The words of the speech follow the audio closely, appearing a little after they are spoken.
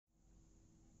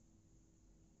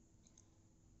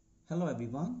Hello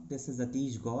everyone, this is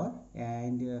Atish Gaur,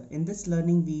 and in this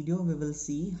learning video we will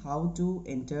see how to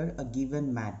enter a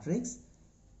given matrix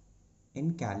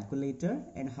in calculator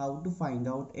and how to find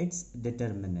out its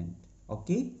determinant.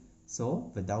 Okay,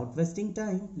 so without wasting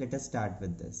time, let us start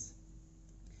with this.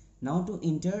 Now to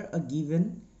enter a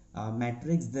given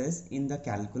matrix this in the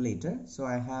calculator, so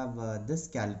I have this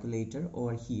calculator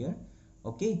over here.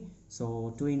 Okay,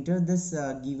 so to enter this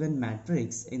given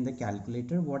matrix in the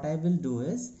calculator, what I will do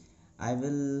is I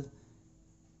will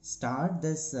start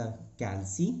this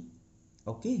calci.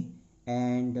 Okay,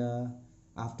 and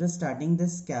after starting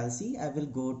this calci, I will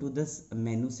go to this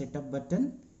menu setup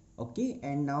button. Okay,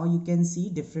 and now you can see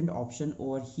different option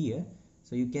over here.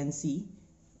 So you can see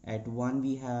at one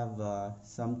we have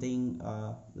something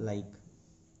like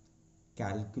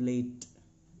calculate,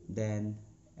 then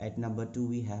at number 2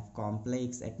 we have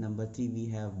complex, at number 3 we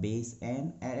have base,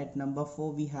 and at number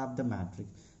 4 we have the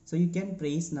matrix. So you can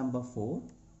press number 4,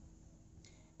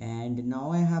 and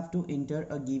now I have to enter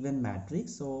a given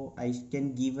matrix. So I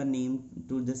can give a name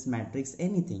to this matrix,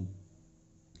 anything.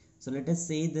 So let us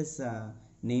say this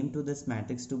name to this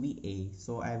matrix to be A.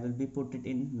 So I will be put it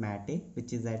in mat A,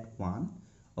 which is at 1.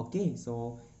 Okay,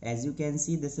 so as you can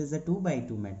see, this is a 2 by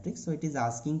 2 matrix. So it is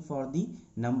asking for the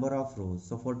number of rows.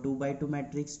 So for 2 by 2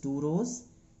 matrix, 2 rows,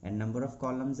 and number of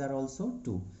columns are also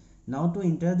 2. Now to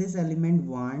enter this element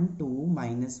 1, 2,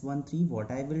 minus 1, 3,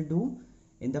 what I will do?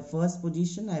 In the first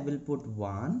position, I will put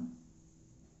 1.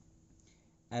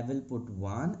 I will put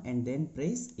 1 and then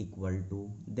press equal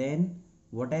to. Then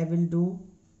what I will do?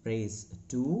 Press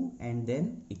 2 and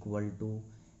then equal to.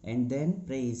 And then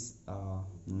press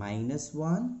minus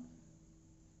 1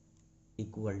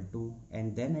 equal to,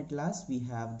 and then at last we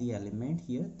have the element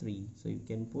here 3. So you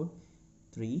can put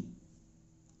 3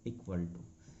 equal to.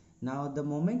 Now the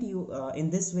moment you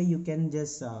in this way you can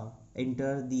just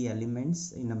enter the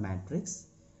elements in a matrix.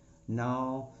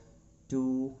 Now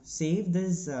to save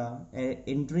this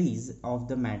entries of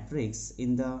the matrix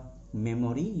in the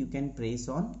memory, you can press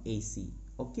on AC.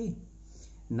 Okay,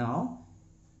 now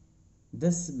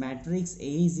this matrix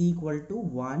A is equal to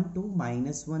 1, 2,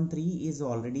 minus 1, 3 is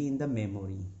already in the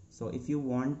memory. So if you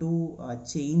want to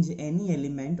change any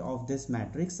element of this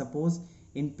matrix, suppose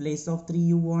in place of 3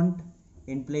 you want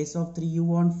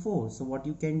 4. So what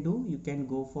you can do? You can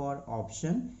go for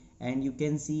option and you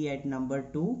can see at number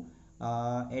 2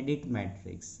 edit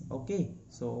matrix. Okay,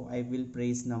 so I will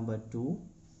press number 2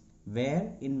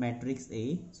 where in matrix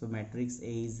A. So matrix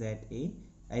A is at A.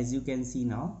 As you can see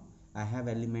now, I have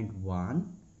element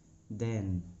 1,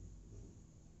 then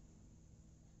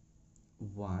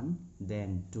 1,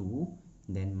 then 2,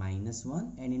 then minus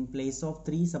 1, and in place of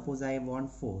 3, suppose I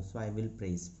want 4, so I will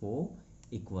press 4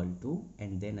 equal to,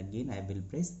 and then again I will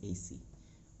press AC.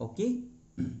 Okay,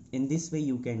 in this way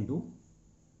you can do,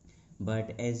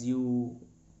 but as you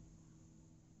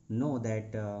know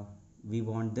that we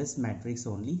want this matrix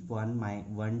only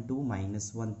 1, 2,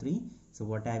 minus 1, 3. So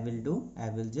what I will do? I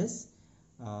will just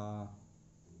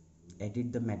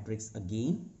edit the matrix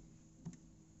again,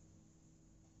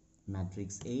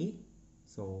 matrix A.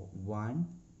 So 1,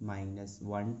 minus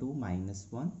 1, 2, minus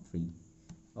 1, 3.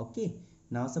 Okay,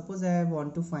 now suppose I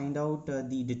want to find out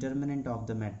the determinant of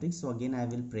the matrix. So again I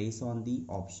will press on the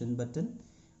option button.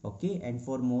 Okay, and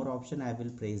for more option I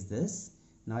will press this.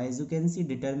 Now as you can see,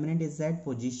 determinant is at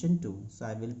position 2, so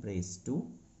I will press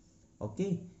 2.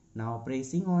 Okay, now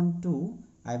pressing on 2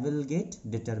 I will get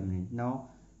determinant. Now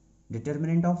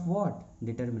determinant of what?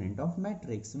 Determinant of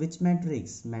matrix. Which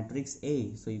matrix? Matrix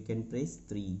A. So you can press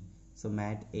 3. So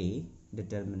mat A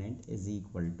determinant is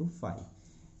equal to 5.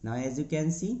 Now as you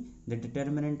can see, the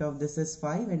determinant of this is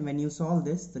 5, and when you solve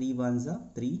this, 3 ones are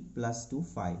 3 plus 2,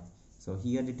 5. So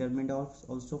here determinant of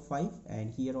also 5,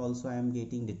 and here also I am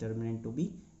getting determinant to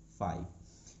be 5.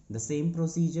 The same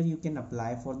procedure you can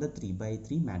apply for the 3 by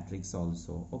 3 matrix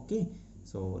also. Okay,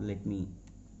 so let me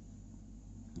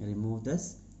remove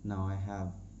this. Now I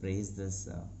have pressed this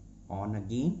on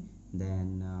again,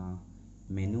 then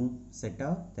menu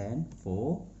setup, then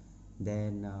 4,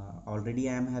 then already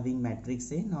I am having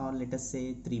matrix A. Now let us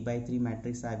say 3 by 3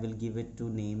 matrix, I will give it to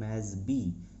name as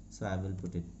B. So I will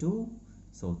put it 2.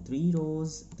 So 3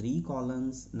 rows, 3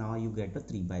 columns. Now you get a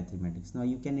 3 by 3 matrix. Now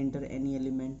you can enter any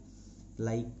element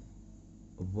like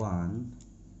 1,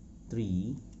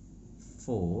 3,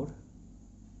 4,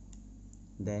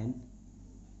 then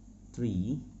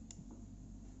 3,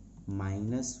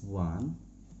 minus 1,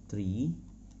 3,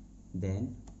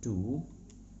 then 2,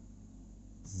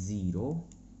 0,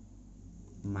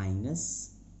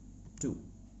 minus 2.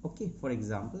 Okay, for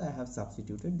example, I have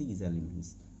substituted these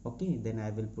elements. Okay, then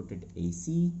I will put it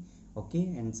AC. Okay,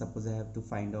 and suppose I have to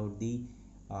find out the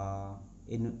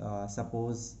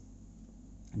suppose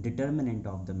determinant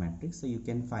of the matrix, so you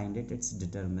can find its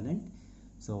determinant.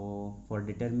 So for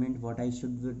determinant, what I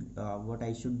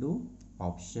should do,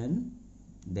 option,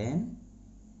 then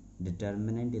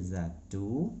determinant is at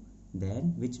 2,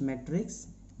 then which matrix,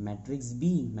 matrix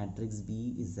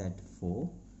B is at 4.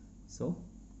 So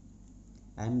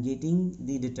I am getting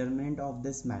the determinant of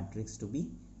this matrix to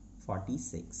be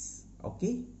 46.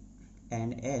 Okay,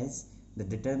 and as the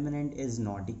determinant is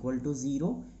not equal to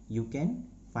 0, you can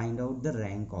find out the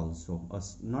rank also, or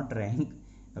not rank,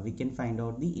 we can find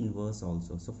out the inverse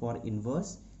also. So for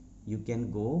inverse, you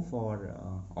can go for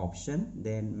option,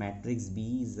 then matrix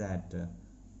B is at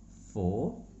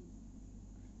 4,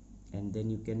 and then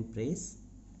you can press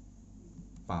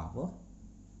power.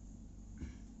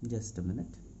 Just a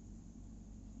minute,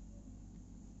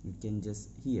 you can just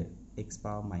here x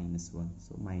power minus 1,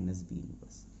 so minus B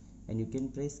inverse, and you can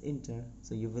press enter,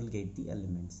 so you will get the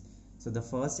elements. So the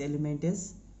first element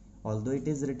is, although it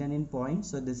is written in point,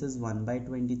 so this is 1 by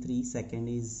 23, second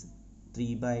is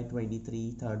 3 by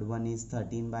 23, third one is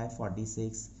 13 by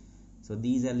 46. So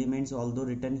these elements, although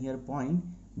written here point,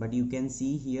 but you can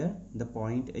see here the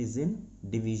point is in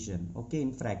division. Okay,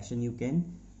 in fraction you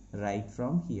can write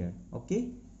from here.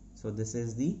 Okay, so this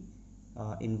is the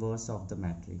inverse of the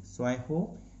matrix. So I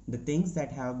hope the things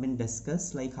that have been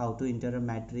discussed, like how to enter a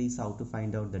matrix, how to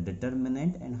find out the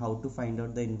determinant, and how to find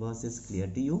out the inverse is clear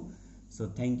to you. So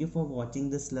thank you for watching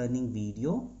this learning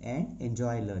video, and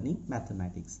enjoy learning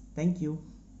mathematics. Thank you.